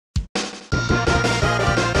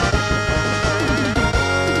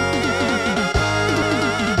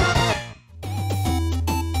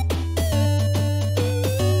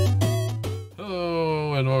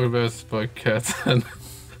like cats and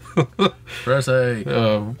Press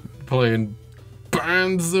A. playing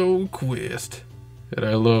Banzo Quest. And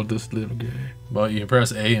I love this little guy. Well, you can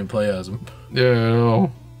press A and play as him. Yeah, I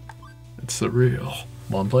know. It's surreal.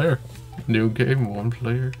 One player. New game, one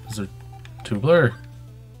player. Is there two player?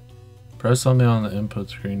 Press something on the input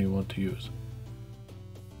screen you want to use.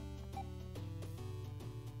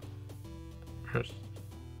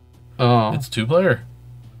 Oh. It's two player.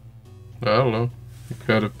 I don't know. You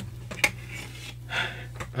gotta...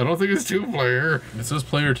 I don't think it's two player. It says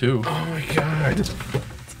player 2. Oh my god.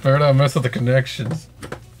 Better not mess with the connections.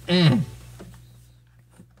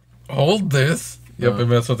 Hold this. Yep, I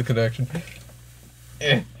messed with the connection.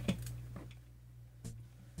 You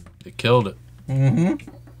killed it.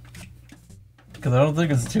 Because I don't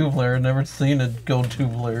think it's two player. I've never seen it go two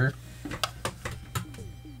player.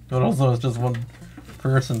 But also it's just one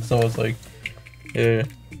person, so it's like, yeah.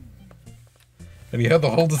 And you had to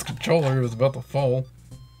hold this controller, it was about to fall.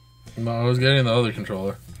 No, I was getting the other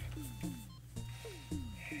controller.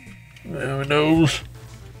 Who knows?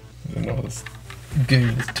 I know this game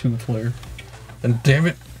is two player. And damn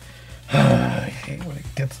it, I hate when it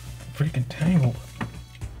gets freaking tangled.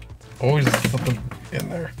 Always something in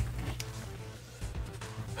there.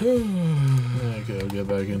 Okay, I'll get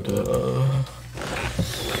back into it.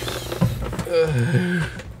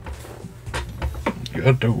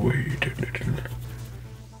 Got to wait a little.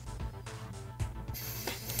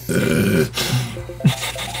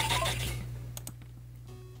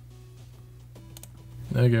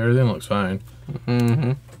 Okay, everything looks fine.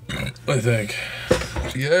 I think.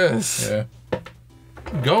 Yes. Yeah.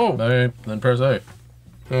 Go. Okay, then press A.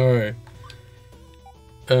 Alright.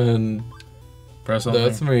 And Press something.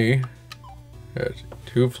 that's me. That's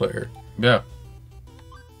two player. Yeah.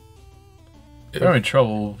 If you're having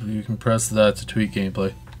trouble, you can press that to tweak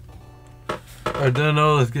gameplay. I didn't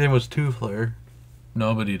know this game was two player.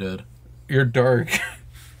 Nobody did. You're dark.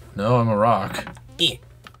 No, I'm a rock.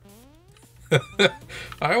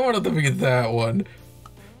 I wanted to be that one.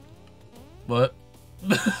 What?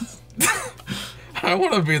 I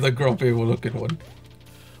want to be the grumpy looking one.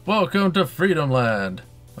 Welcome to Freedomland.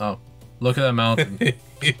 Oh, look at that mountain.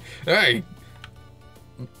 Hey!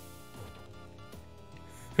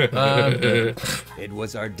 It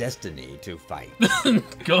was our destiny to fight.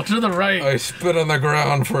 Go to the right. I spit on the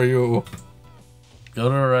ground for you. Go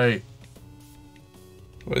to the right.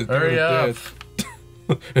 Hurry up.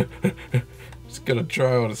 He's gonna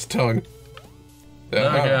try on his tongue.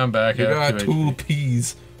 Okay, I'm back. You at got 2 two HP.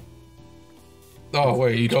 peas. Oh,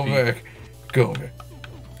 wait, go HP. back. Go back.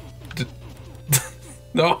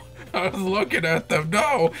 No, I was looking at them.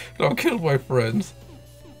 No, don't kill my friends.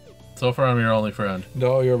 So far, I'm your only friend.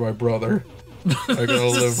 No, you're my brother. I gotta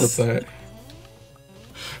live with that.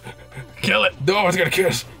 Kill it. No, I was gonna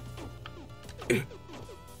kiss.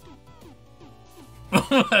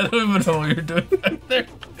 I don't even know what you're doing back there.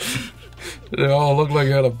 They all look like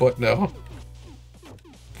I had a butt now.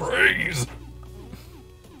 Freeze!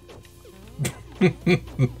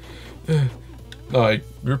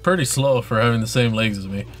 You're pretty slow for having the same legs as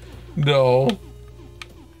me. No.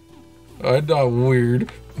 I'm not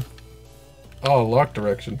weird. Oh, lock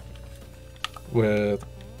direction. With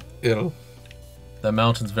it'll. That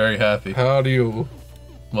mountain's very happy. How do you?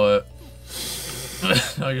 What?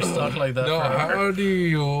 Oh, you're stuck like that No, forever. how do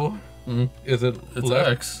you? Is it? It's left?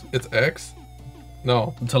 X. It's X.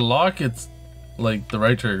 No, To lock, it's like the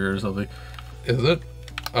right trigger or something. is it?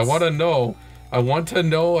 I want to know. I want to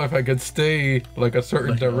know if I could stay like a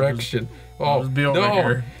certain Like, I'll direction. I'll just be over no,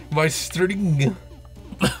 here. my string.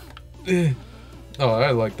 Oh,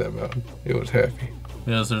 I like that mountain. It was happy.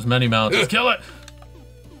 Yes, there's many mountains. Kill it!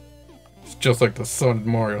 It's just like the sun in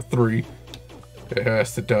Mario 3. It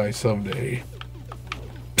has to die someday.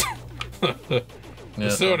 The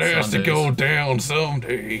Yes, sun on has to Sundays. go down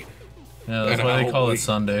someday. Yeah, that's and why they I'll call wait. it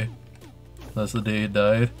Sunday. That's the day it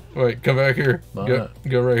died. Wait, come back here. Why Go, not?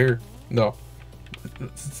 go right here. No.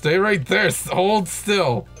 Stay right there. Hold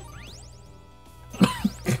still.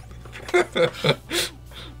 I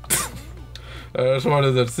just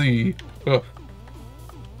wanted to see. Oh.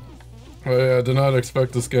 Oh, yeah, I did not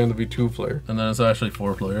expect this game to be two player. And then it's actually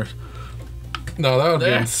 4 players. No, that would be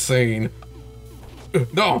There. insane.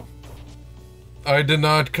 No! I did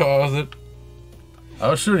not cause it. I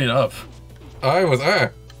was shooting up. I was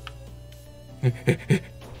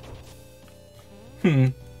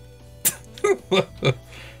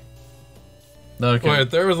Okay. Wait,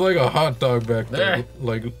 there was like a hot dog back there, There.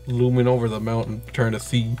 like looming over the mountain, trying to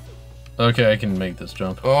see. Okay, I can make this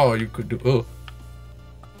jump. Oh, you could do. Oh,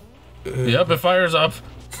 Yep, it fires up.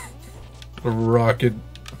 rocket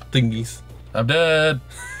thingies. I'm dead.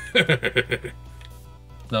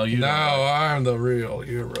 No, you. Now I'm the real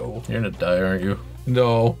hero. You're gonna die, aren't you?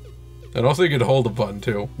 No. And also you can hold the button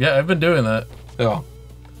too. Yeah, I've been doing that. Yeah.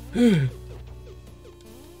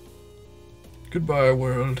 Goodbye,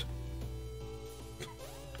 world.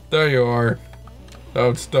 There you are. Now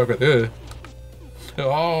it's stuck at it.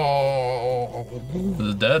 Oh. Is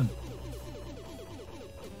it dead?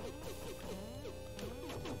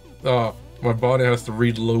 My body has to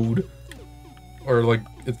reload. Or like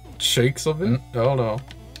it shakes a bit? I don't know.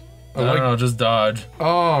 I don't know, just dodge.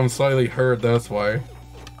 Oh, I'm slightly hurt, that's why.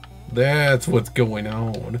 That's what's going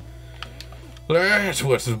on. That's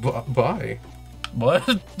what's by. What?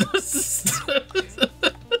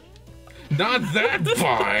 Not that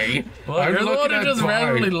by. Well, you're the one who just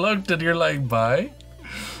randomly looked and you're like, bye?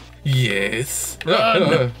 Yes.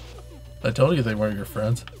 Run. I told you they weren't your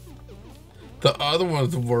friends. The other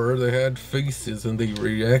ones were, they had faces and they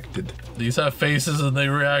reacted. These have faces and they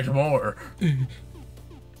react more.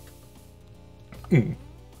 I'm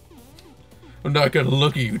not gonna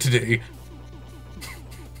look at you today.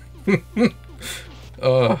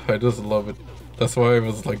 I just love it. That's why I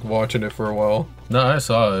was like watching it for a while. No, I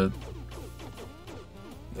saw it.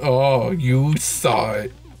 Oh, you saw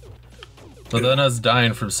it. But then us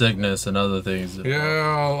dying from sickness and other things.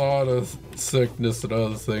 Yeah, a lot of sickness and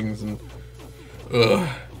other things, and don't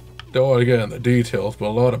want to get into the details, but a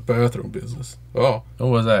lot of bathroom business. Oh, What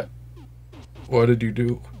was that? what did you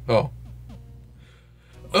do?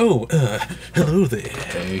 Oh, hello there.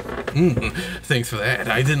 Hey. Thanks for that.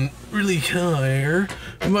 I didn't really care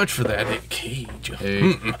much for that cage.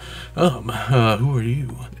 Hey. Who are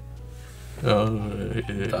you? I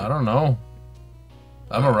don't know.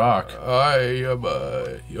 I'm a rock. I am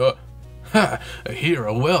a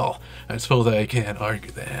hero. Well, I suppose I can't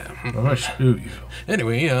argue that. I'm gonna shoot you.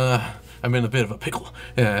 Anyway, I'm in a bit of a pickle,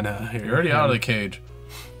 and You're already out of the cage.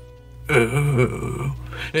 Oh,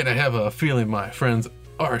 and I have a feeling my friends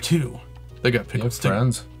are too. They got You have pickles too.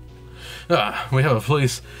 friends? We have a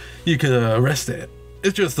place you could rest at.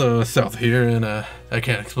 It's just south of here, and I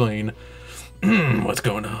can't explain what's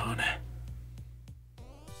going on.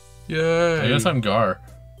 Yeah. I guess I'm Gar.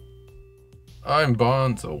 I'm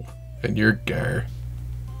Banzo, and you're Gar.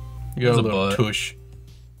 You got That's a a little butt. tush.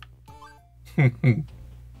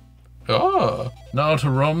 Ah, Now to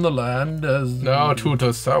roam the land as... now to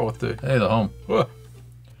the south. Hey, the home.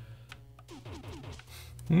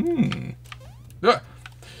 Ah,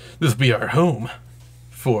 this be our home.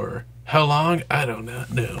 For how long? I do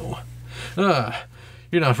not know.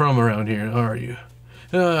 You're not from around here, are you?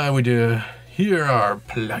 We do hear our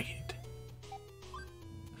plight.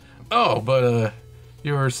 Oh, but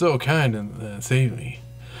you were so kind and saved me.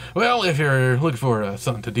 Well, if you're looking for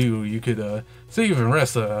something to do, you could save and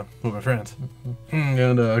rest with my friends.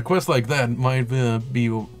 And a quest like that might be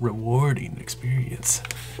a rewarding experience.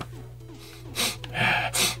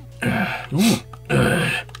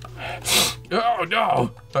 Oh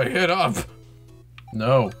no! I hit up!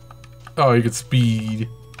 No. Oh, you could speed.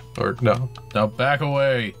 Or no. Now back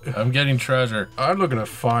away. I'm getting treasure. I'm looking at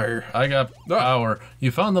fire. I got power.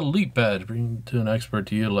 You found the leap badge. Bring it to an expert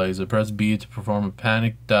to utilize it. Press B to perform a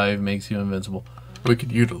panic dive. Makes you invincible. We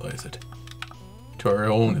could utilize it. To our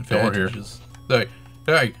own advantages. Hey,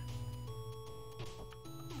 hey!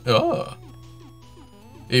 Ah.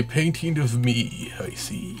 A painting of me, I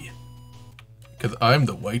see. Because I'm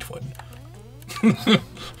the white one.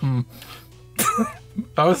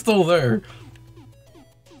 I was still there.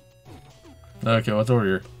 Okay, what's over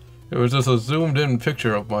here? It was just a zoomed in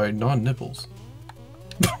picture of my non-nipples.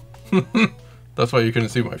 That's why you couldn't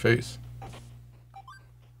see my face.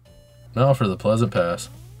 Now for the pleasant pass.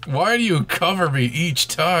 Why do you cover me each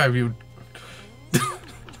time? You...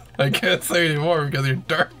 I can't say anymore because you're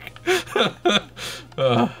dark.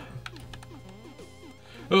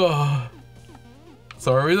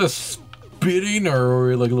 So are we just spitting or are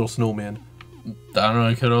we like a little snowman? I don't know,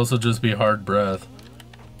 it could also just be hard breath.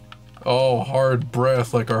 Oh, hard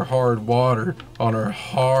breath like our hard water on our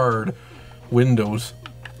hard windows.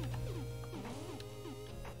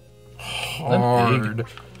 Hard.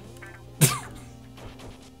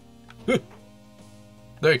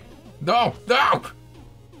 Hey, no, no!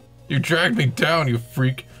 You dragged me down, you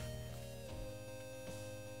freak.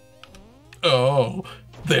 Oh,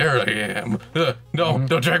 there I am. No,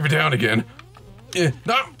 don't drag me down again.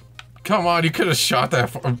 No, come on, you could have shot that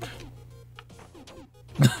for.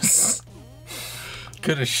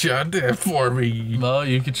 Could have shot that for me. Well,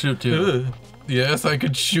 you could shoot too. Yes, I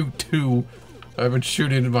could shoot too. I've been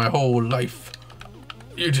shooting my whole life.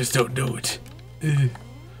 You just don't know it.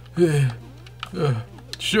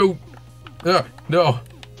 Shoot. No.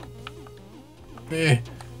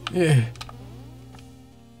 Yeah.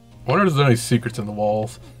 I wonder if there's any secrets in the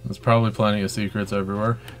walls. There's probably plenty of secrets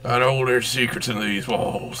everywhere. I know there's secrets in these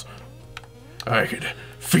walls. I could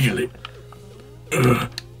feel it. I'm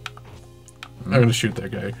gonna shoot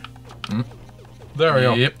that guy. There we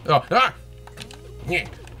go. Yep. Oh, ah! Yeah.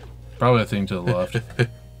 Probably a thing to the left.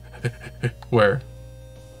 Where?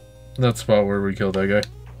 That spot where we killed that guy.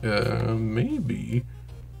 Maybe.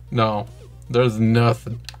 No, there's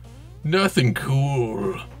nothing. Nothing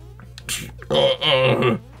cool.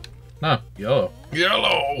 No, yellow.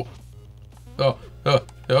 Yellow.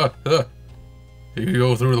 You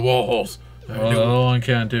go through the walls. Well, that one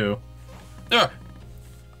can't do. Ah!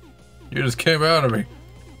 You just came out of me.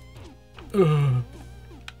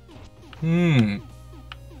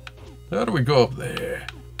 How do we go up there?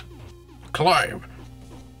 Climb.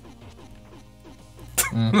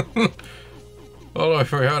 Well,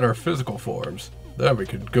 if we had our physical forms, then we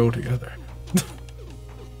could go together.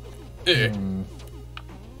 Yeah.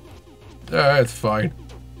 That's fine.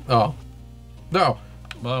 Oh. No.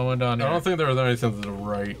 Well, I went down here. I don't think there was any sense to the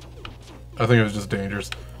right. I think it was just dangerous.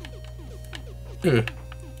 Ugh.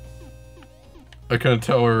 I couldn't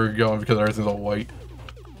tell where we were going because everything's all white.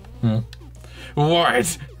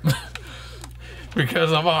 White!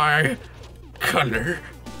 Because of my color.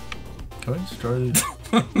 Can I destroy these?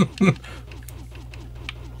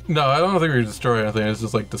 No, I don't think we destroy anything. It's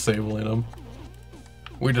just like disabling them.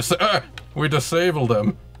 We disabled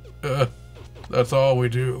them. That's all we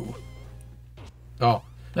do. Oh,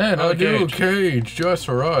 Hey, another a new cage. cage just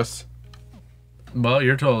for us. Well,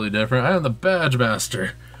 you're totally different. I am the badge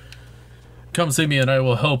master. Come see me and I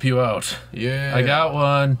will help you out. Yeah, I got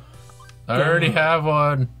one. I already have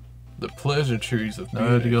one. the pleasantries of Now I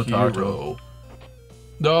have being to a go talk to hero.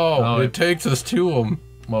 No, Oh, it takes us to him.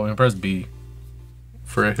 Well, we can press B.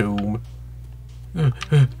 For whom?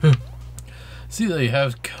 See that you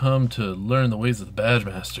have come to learn the ways of the badge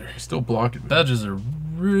master. Still blocking me. Badges are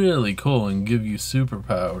really cool and give you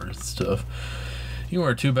superpowers and stuff. You can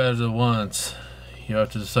wear 2 badges at once. You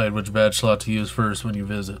have to decide which badge slot to use first when you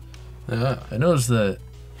visit. Ah. I noticed that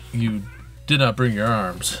you did not bring your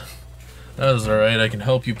arms. That is alright, I can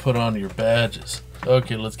help you put on your badges.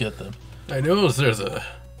 Okay, let's get them. I noticed there's a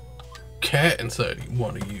cat inside you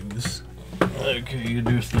want to use. Okay, you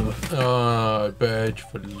do stuff. Badge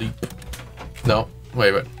for leap. No, wait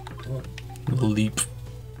a minute. Leap.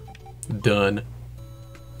 Done.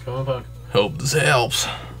 Come on, Puck. Hope this helps.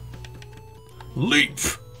 Leap.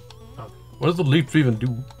 What does the leap even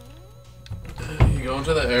do? You go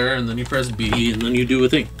into the air and then you press B and then you do a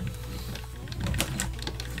thing.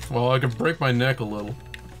 Well, I can break my neck a little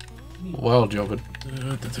while jumping.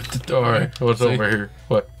 Alright, what's See? over here?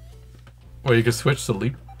 What? Well, you can switch to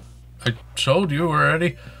leap? I showed you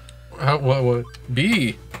already. How, what?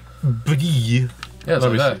 B. B. Yeah, it's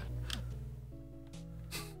Let like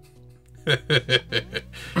me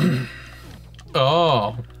see.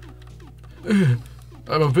 Oh.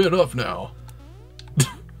 I'm a bit up now.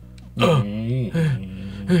 Only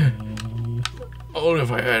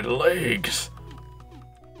if I had legs.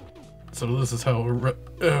 So this is how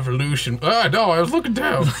evolution... Ah, no, I was looking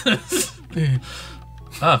down.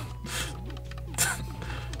 Ah.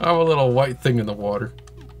 I'm a little white thing in the water.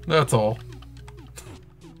 That's all.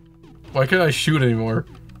 Why can't I shoot anymore?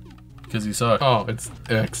 Because you suck. Oh, it's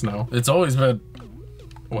X now. It's always been.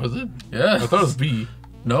 Was it? Yeah. I thought it was B.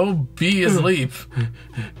 No, B is leap.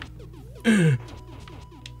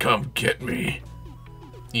 Come get me.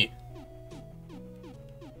 Yeah.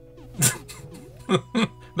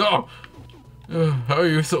 No! How are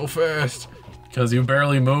you so fast? Because you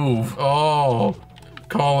barely move. Oh,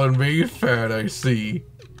 calling me fat, I see.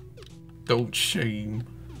 Don't shame.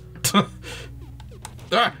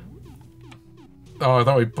 Ah! Oh, I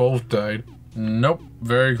thought we both died. Nope.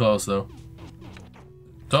 Very close, though.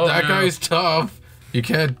 That guy's tough. You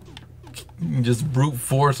can't just brute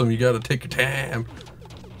force him. You gotta take your time.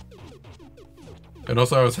 And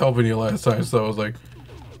also, I was helping you last time, so I was like,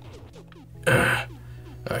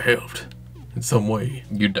 I helped in some way.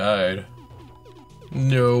 You died.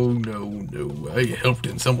 No. I helped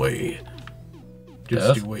in some way.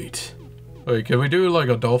 Just you wait. Wait, can we do like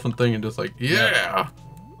a dolphin thing and just like, yeah!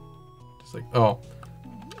 Just like, oh.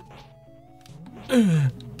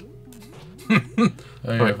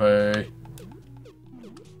 Okay,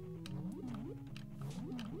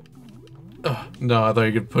 No, I thought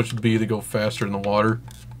you could push B to go faster in the water.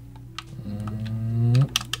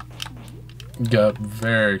 got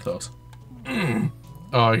very close.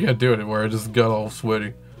 Oh, you can't do it where I just got all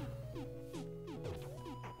sweaty.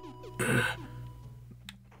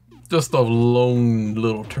 Just a lone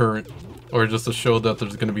little turret. Or just to show that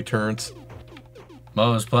there's gonna be turrets.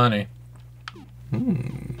 Oh, there's plenty.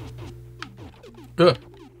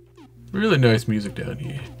 Really nice music down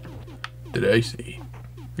here. Did I see?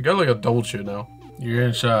 I got like a double shit now. You're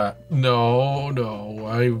getting shot. No.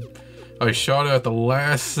 I shot it at the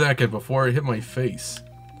last second before it hit my face.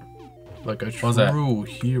 Like a true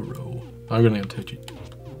hero. I'm gonna touch it.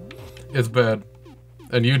 It's bad.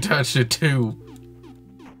 And you touched it too.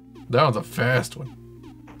 That was a fast one.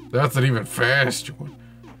 That's an even faster one.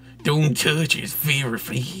 Don't touch his very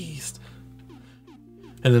fast.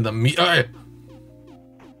 And then the meat. I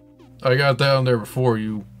got down there before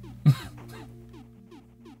you.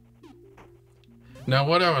 Now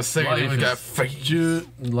what I was saying, we got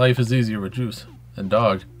life is easier with juice and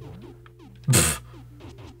dog.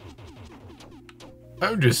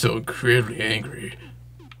 I'm just so incredibly angry.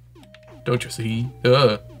 Don't you see?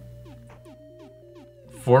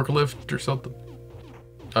 Forklift or something.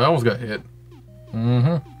 I almost got hit.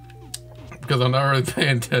 Because I'm not really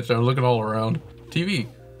paying attention. I'm looking all around. TV.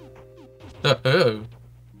 Oh.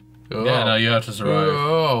 Yeah, now you have to survive.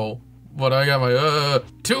 Oh, but I got my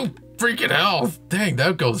 2 freaking health. Dang,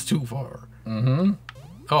 that goes too far.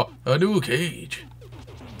 Oh, a new cage,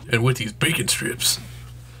 and with these bacon strips.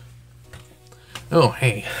 Oh,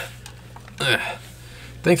 hey.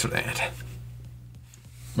 Thanks for that.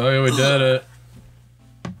 Oh yeah, we did it.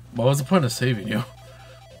 What was the point of saving you?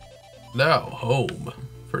 Now home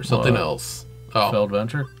for something else. Oh, Failed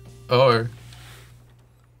venture. Oh.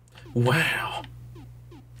 Wow.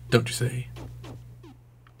 Don't you say?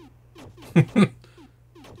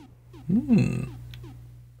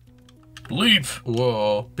 Leap.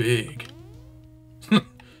 Whoa, big.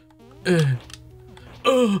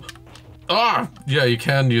 Yeah, you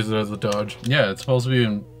can use it as a dodge. Yeah, it's supposed to be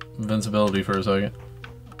invincibility for a second.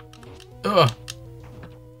 No,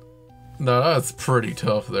 that's pretty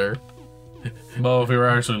tough there. Well, if you were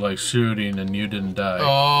actually like shooting and you didn't die.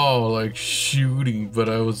 Oh, like shooting, but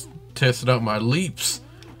I was testing out my leaps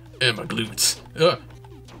and my glutes.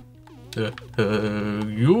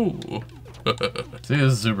 You. See,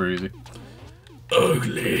 this is super easy.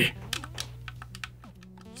 Ugly.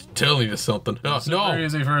 It's telling you something. Super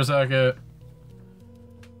easy for a second.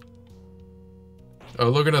 Oh,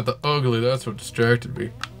 looking at the ugly, that's what distracted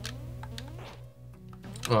me.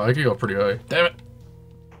 Oh, I can go pretty high. Damn it.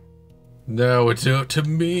 Now it's up to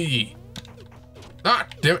me. Ah,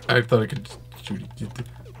 damn it. I thought I could shoot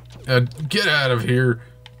it. Get out of here.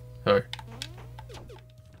 Alright.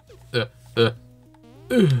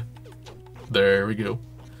 There we go.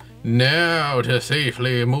 Now to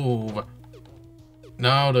safely move.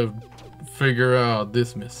 Now to figure out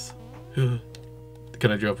this miss. Can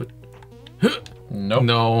I jump it? Nope.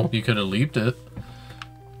 No. You could have leaped it.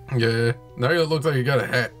 Yeah. Now it looks like you got a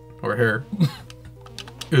hat or hair.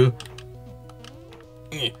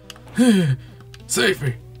 Save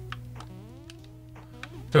me.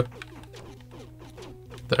 There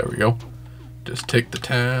we go. Just take the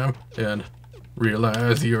time and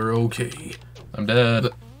realize you're okay. I'm dead.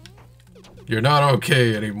 You're not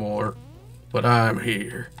okay anymore, but I'm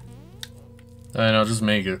here. I know, just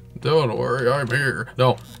make it. Don't worry, I'm here.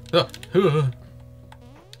 No.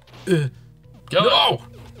 No!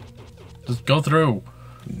 Just go through.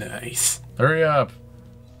 Nice. Hurry up.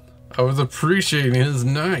 I was appreciating his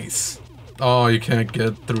nice. Oh, you can't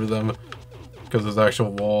get through them because there's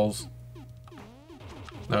actual walls.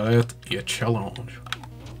 Now that has to be a challenge.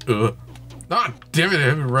 Ah, damn it, I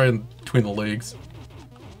hit me right in between the legs.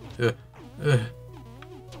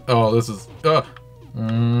 Oh, this is...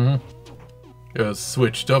 Yeah,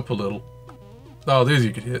 switched up a little. Oh, these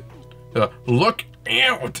you could hit. Look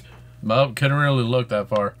out! Well, couldn't really look that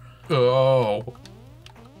far. Oh.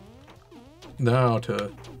 Now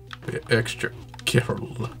to be extra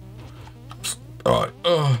careful. Oh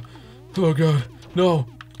god. No.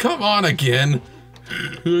 Come on again.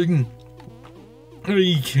 I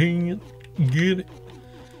can't get it.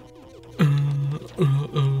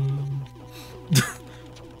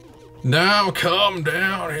 Now come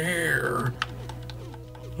down here.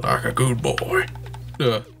 Like a good boy.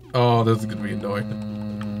 Oh, this is gonna be annoying.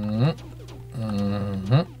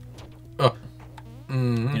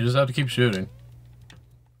 You just have to keep shooting.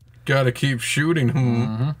 Gotta keep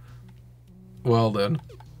shooting. Well then.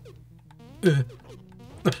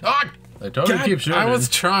 I told you to keep shooting. I was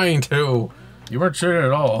trying to. You weren't shooting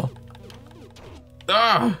at all.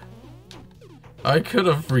 I could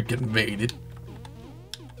have freaking made it.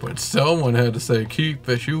 But someone had to say, keep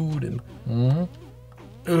shooting. I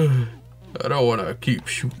don't want to keep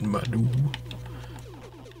shooting my dude.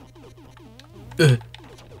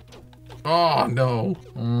 Oh, no.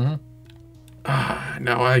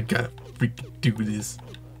 Now I gotta freaking do this.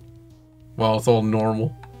 Well, it's all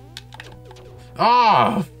normal.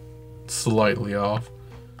 Ah! Slightly off.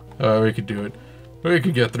 We could do it. We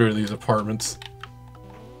could get through these apartments.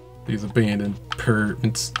 These abandoned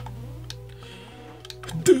apartments.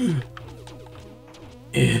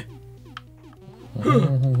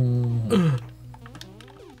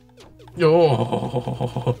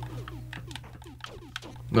 Oh.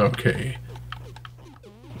 Okay.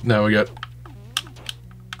 Now we got...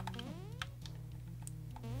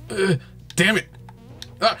 damn it!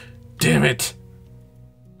 Ah! Damn it!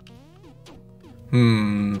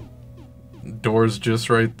 Door's just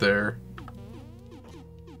right there.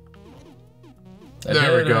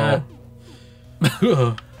 There we go.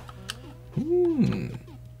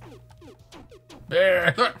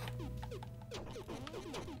 There.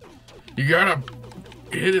 You gotta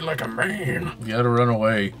hit it like a man. You gotta run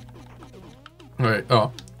away. Right.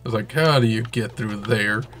 Oh, I was like, how do you get through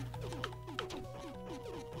there?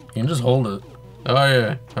 You can just hold it. Oh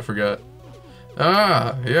yeah, I forgot.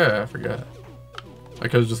 Ah, yeah, I forgot. I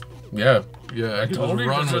could just, Yeah. yeah, I could Told just you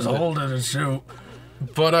run to with just it. hold it and shoot.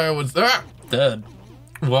 But I was Dead.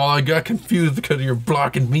 Well, I got confused because you're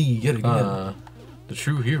blocking me yet again. The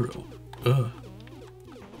true hero.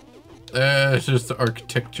 It's just the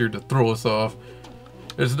architecture to throw us off.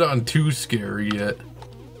 It's not too scary yet.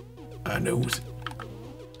 I knows it.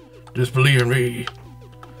 Just believe in me.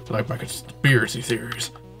 Like my conspiracy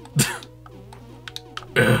theories.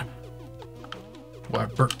 Why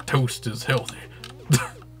burnt toast is healthy.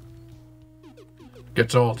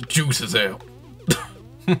 Gets all the juices out.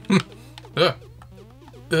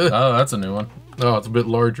 Oh, that's a new one. Oh, it's a bit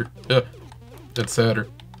larger. It's sadder.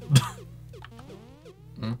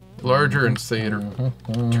 Larger and sadder.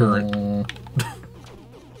 Turret.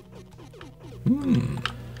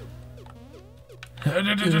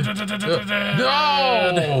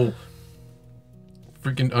 No!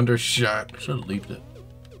 Freaking undershot. Should have leaped it.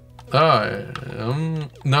 No,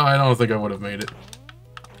 I don't think I would have made it.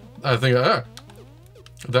 I think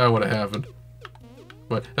that would have happened.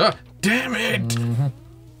 But damn it!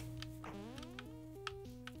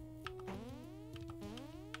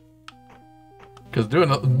 Because doing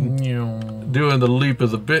the leap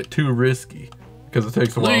is a bit too risky. Because it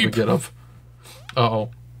takes a while to get up.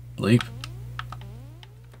 Uh-oh. Leap.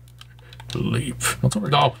 Leap. What's over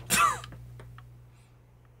here? No!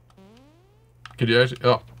 Could you actually...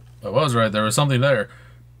 Oh. I was right. There was something there.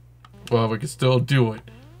 Well, we can still do it.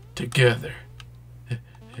 Together.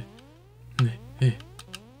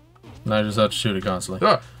 And I just have to shoot it constantly.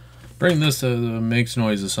 Ah! Bring this makes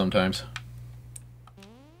noises sometimes.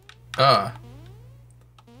 Ah.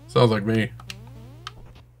 Sounds like me.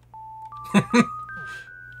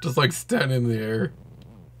 Just like standing in the air.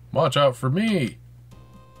 Watch out for me.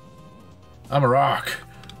 I'm a rock.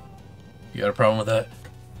 You got a problem with that?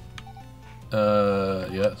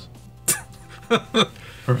 Yes.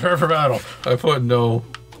 Prepare for battle. I put no.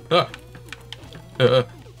 Ah. Oh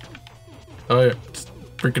yeah. Just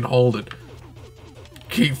freaking hold it.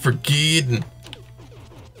 Keep forgetting.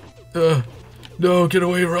 No, get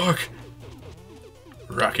away, Rock.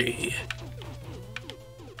 Rocky.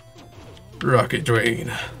 Rocket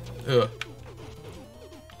Dwayne.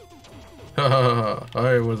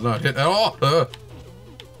 I was not hit at all.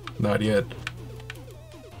 Not yet.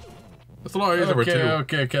 It's a lot easier with two.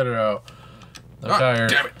 Okay, cut it out. I'm tired.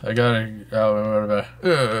 Damn it. I got it out.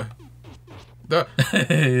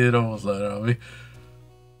 It almost let out of me.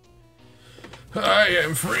 I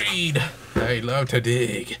am freed. I love to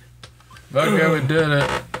dig. Okay, we did it.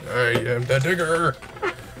 I am the digger.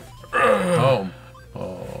 Home.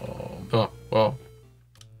 Oh, well.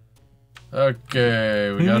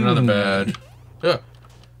 Okay, we got another badge. Yeah.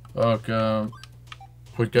 Welcome.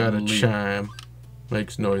 We got a chime.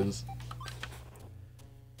 Makes noises.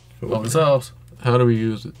 Well, this helps. How do we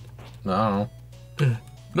use it? I don't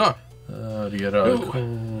No. know. To get out of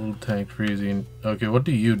cold tank freezing. Okay, what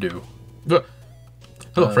do you do?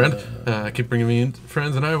 Hello, friend. Keep bringing me in,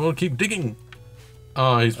 friends, and I will keep digging.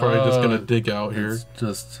 Oh, he's probably just gonna dig out here.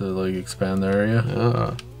 Just to like expand the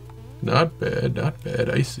area. Not bad, not bad.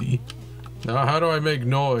 I see. Now, how do I make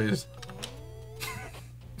noise?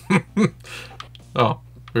 Oh,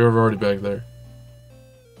 we were already back there.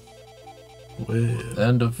 Well,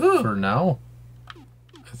 End of for now.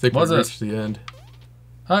 I think we reached the end.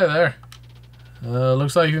 Hi there.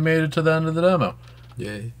 Looks like you made it to the end of the demo.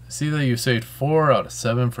 Yay. I see that you saved 4 out of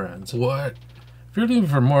 7 friends. What? If you're looking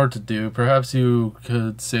for more to do, perhaps you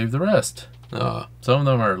could save the rest. Some of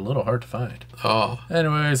them are a little hard to find.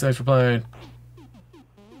 Anyways, thanks for playing.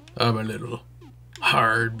 I'm a little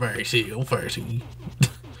hard myself, I see.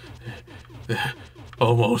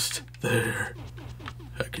 Almost there.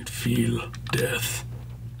 I could feel death.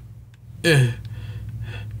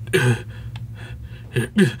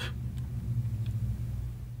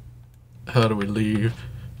 How do we leave?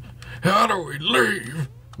 How do we leave?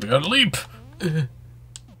 We gotta leap!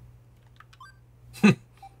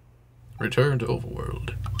 Return to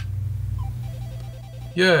Overworld.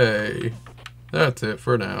 Yay! That's it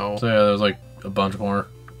for now. So yeah, there's like a bunch more.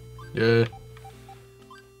 Yeah.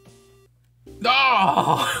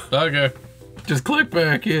 Oh! Okay. Just click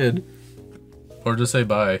back in. Or just say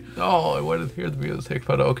bye. Oh, I wanted to hear the music,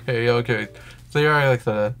 but okay, okay. Say alright like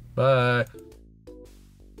that. Bye.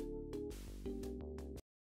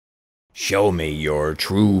 Show me your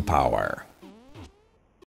true power.